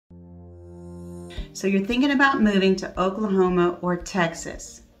So you're thinking about moving to Oklahoma or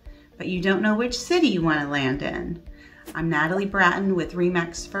Texas, but you don't know which city you want to land in. I'm Natalie Bratton with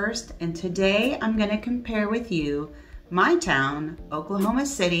RE/MAX First, and today I'm going to compare with you my town, Oklahoma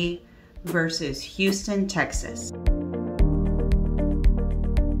City, versus Houston, Texas.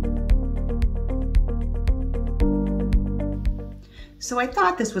 So I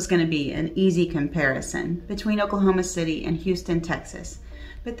thought this was going to be an easy comparison between Oklahoma City and Houston, Texas.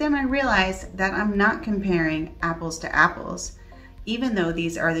 But then I realized that I'm not comparing apples to apples, even though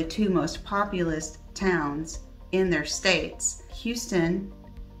these are the two most populous towns in their states. Houston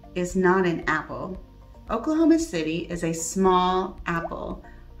is not an apple. Oklahoma City is a small apple,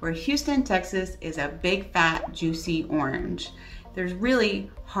 where Houston, Texas is a big, fat, juicy orange. They're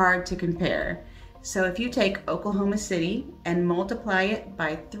really hard to compare. So if you take Oklahoma City and multiply it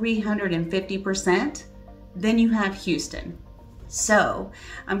by 350%, then you have Houston. So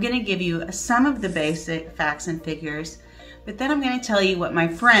I'm going to give you some of the basic facts and figures, but then I'm going to tell you what my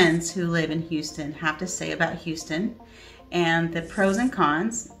friends who live in Houston have to say about Houston and the pros and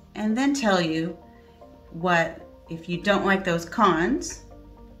cons, and then tell you what, if you don't like those cons,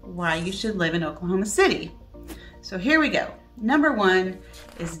 why you should live in Oklahoma City. So here we go. Number one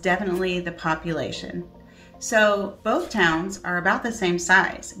is definitely the population. So both towns are about the same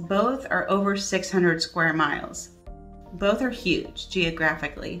size. Both are over 600 square miles. Both are huge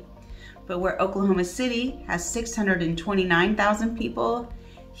geographically. But where Oklahoma City has 629,000 people,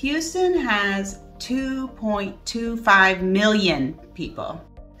 Houston has 2.25 million people.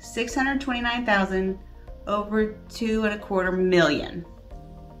 629,000 over 2.25 million.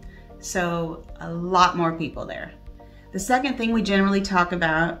 So a lot more people there. The second thing we generally talk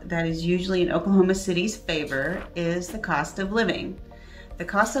about that is usually in Oklahoma City's favor is the cost of living. The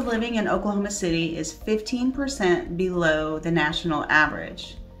cost of living in Oklahoma City is 15% below the national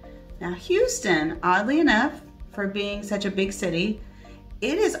average. Now Houston, oddly enough, for being such a big city,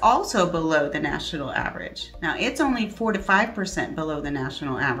 it is also below the national average. Now it's only 4 to 5% below the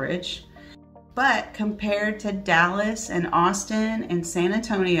national average, but compared to Dallas and Austin and San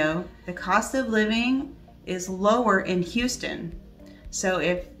Antonio, the cost of living is lower in Houston. So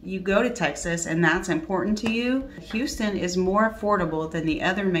if you go to Texas and that's important to you, Houston is more affordable than the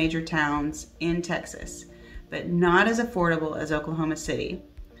other major towns in Texas, but not as affordable as Oklahoma City.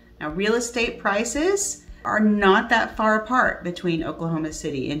 Now real estate prices are not that far apart between Oklahoma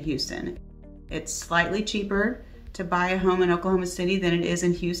City and Houston. It's slightly cheaper to buy a home in Oklahoma City than it is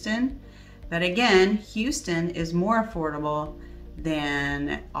in Houston, but again, Houston is more affordable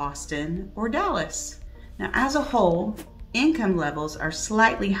than Austin or Dallas. Now, as a whole, income levels are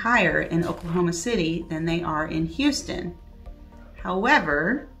slightly higher in Oklahoma City than they are in Houston.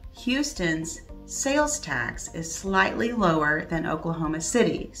 However, Houston's sales tax is slightly lower than Oklahoma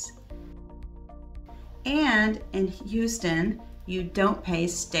City's. And in Houston, you don't pay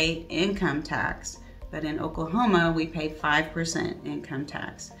state income tax, but in Oklahoma, we pay 5% income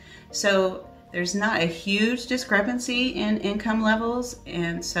tax. So there's not a huge discrepancy in income levels,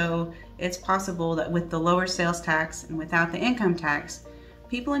 and so it's possible that with the lower sales tax and without the income tax,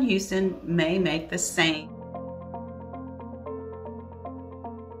 people in Houston may make the same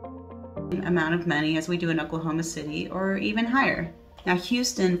amount of money as we do in Oklahoma City, or even higher. Now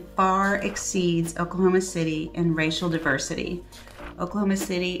Houston far exceeds Oklahoma City in racial diversity. Oklahoma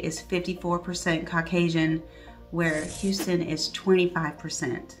City is 54% Caucasian, where Houston is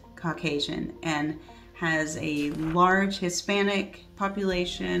 25% Caucasian and has a large Hispanic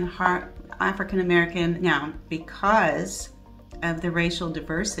population, African American. Now, because of the racial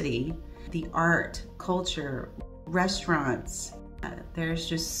diversity, the art, culture, restaurants, there's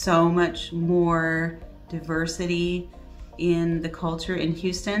just so much more diversity in the culture in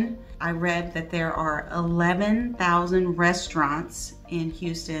Houston. I read that there are 11,000 restaurants in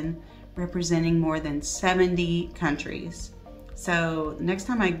Houston representing more than 70 countries. So next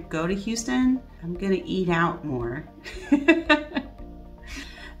time I go to Houston, I'm gonna eat out more.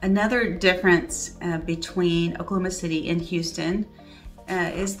 Another difference between Oklahoma City and Houston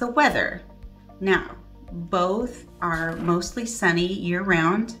is the weather. Now, both are mostly sunny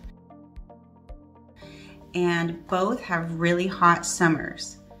year-round, and both have really hot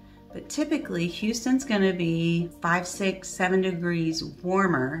summers. But typically, Houston's gonna be 5, 6, 7 degrees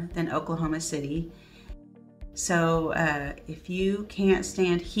warmer than Oklahoma City. So if you can't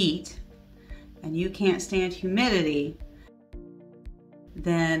stand heat and you can't stand humidity,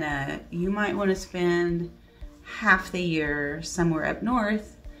 then you might want to spend half the year somewhere up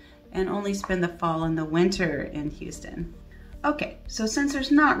north and only spend the fall and the winter in Houston. Okay, so since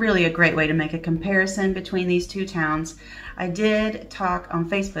there's not really a great way to make a comparison between these two towns, I did talk on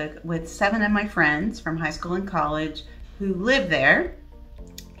Facebook with 7 of my friends from high school and college who live there,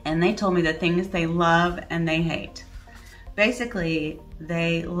 and they told me the things they love and they hate. Basically,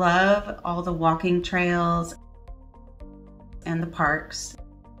 they love all the walking trails and the parks.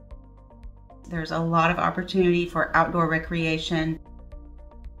 There's a lot of opportunity for outdoor recreation.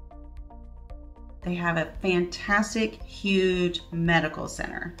 They have a fantastic, huge medical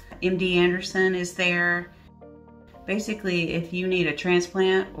center. MD Anderson is there. Basically, if you need a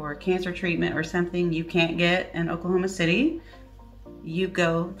transplant or cancer treatment or something you can't get in Oklahoma City, you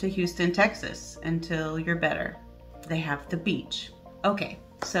go to Houston, Texas until you're better. They have the beach. Okay,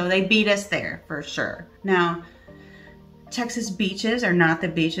 so they beat us there for sure. Now, Texas beaches are not the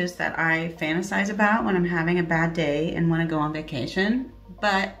beaches that I fantasize about when I'm having a bad day and want to go on vacation,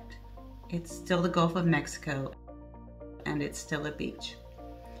 but it's still the Gulf of Mexico and it's still a beach.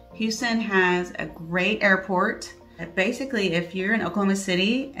 Houston has a great airport. Basically, if you're in Oklahoma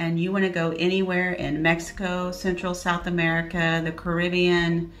City and you want to go anywhere in Mexico, Central South America, the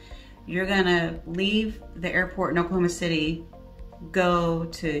Caribbean, you're gonna leave the airport in Oklahoma City, go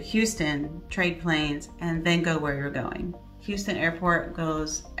to Houston, trade planes, and then go where you're going. Houston Airport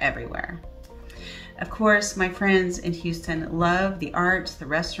goes everywhere. Of course, my friends in Houston love the arts, the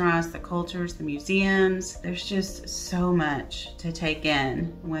restaurants, the cultures, the museums. There's just so much to take in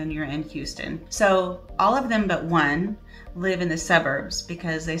when you're in Houston. So all of them but one live in the suburbs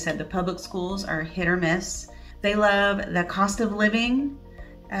because they said the public schools are hit or miss. They love the cost of living.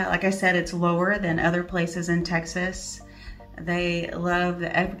 Like I said, it's lower than other places in Texas. They love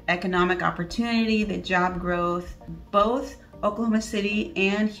the economic opportunity, the job growth. Both Oklahoma City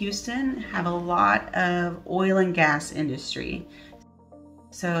and Houston have a lot of oil and gas industry.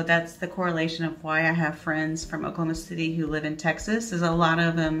 So that's the correlation of why I have friends from Oklahoma City who live in Texas, is a lot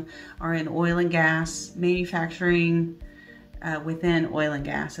of them are in oil and gas, manufacturing within oil and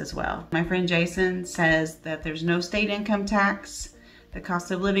gas as well. My friend Jason says that there's no state income tax. The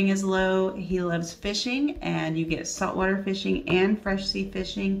cost of living is low. He loves fishing, and you get saltwater fishing and fresh sea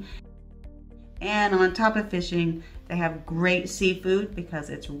fishing. And on top of fishing, they have great seafood because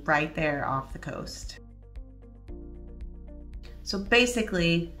it's right there off the coast. So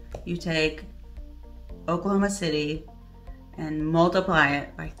basically, you take Oklahoma City and multiply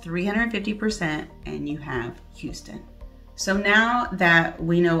it by 350% and you have Houston. So now that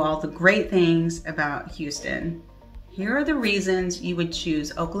we know all the great things about Houston, here are the reasons you would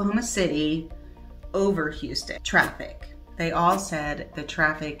choose Oklahoma City over Houston. Traffic. They all said the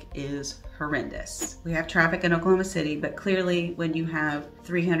traffic is horrendous. We have traffic in Oklahoma City, but clearly when you have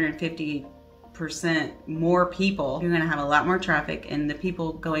 350% more people, you're gonna have a lot more traffic, and the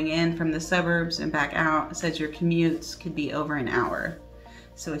people going in from the suburbs and back out says your commutes could be over an hour.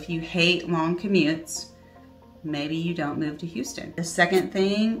 So if you hate long commutes, maybe you don't move to Houston. The second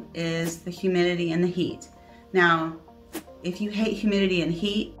thing is the humidity and the heat. Now, if you hate humidity and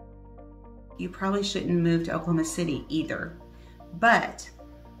heat, you probably shouldn't move to Oklahoma City either. But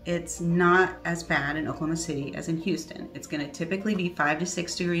it's not as bad in Oklahoma City as in Houston. It's gonna typically be 5 to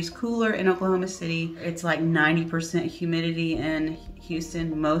 6 degrees cooler in Oklahoma City. It's like 90% humidity in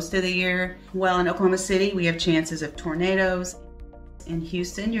Houston most of the year. Well, in Oklahoma City, we have chances of tornadoes. In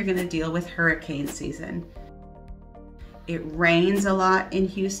Houston, you're gonna deal with hurricane season. It rains a lot in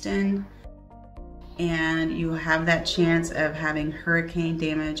Houston, and you have that chance of having hurricane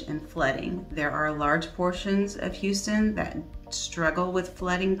damage and flooding. There are large portions of Houston that struggle with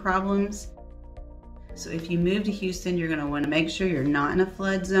flooding problems. So if you move to Houston, you're gonna wanna make sure you're not in a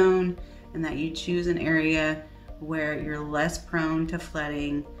flood zone and that you choose an area where you're less prone to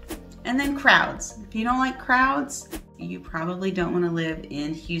flooding. And then crowds. If you don't like crowds, you probably don't wanna live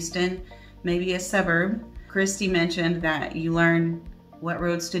in Houston, maybe a suburb. Christy mentioned that you learn what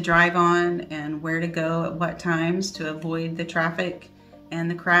roads to drive on and where to go at what times to avoid the traffic and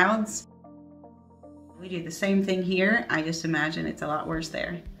the crowds. We do the same thing here. I just imagine it's a lot worse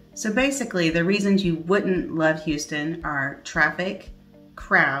there. So basically, the reasons you wouldn't love Houston are traffic,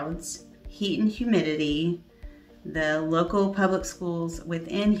 crowds, heat and humidity, the local public schools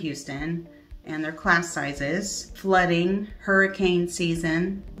within Houston and their class sizes, flooding, hurricane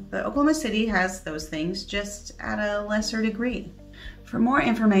season. But Oklahoma City has those things, just at a lesser degree. For more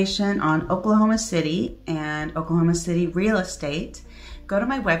information on Oklahoma City and Oklahoma City real estate, go to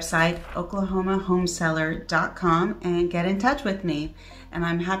my website, oklahomahomeseller.com, and get in touch with me. And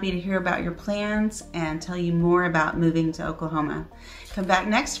I'm happy to hear about your plans and tell you more about moving to Oklahoma. Come back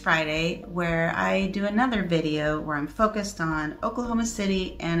next Friday where I do another video where I'm focused on Oklahoma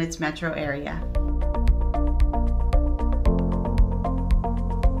City and its metro area.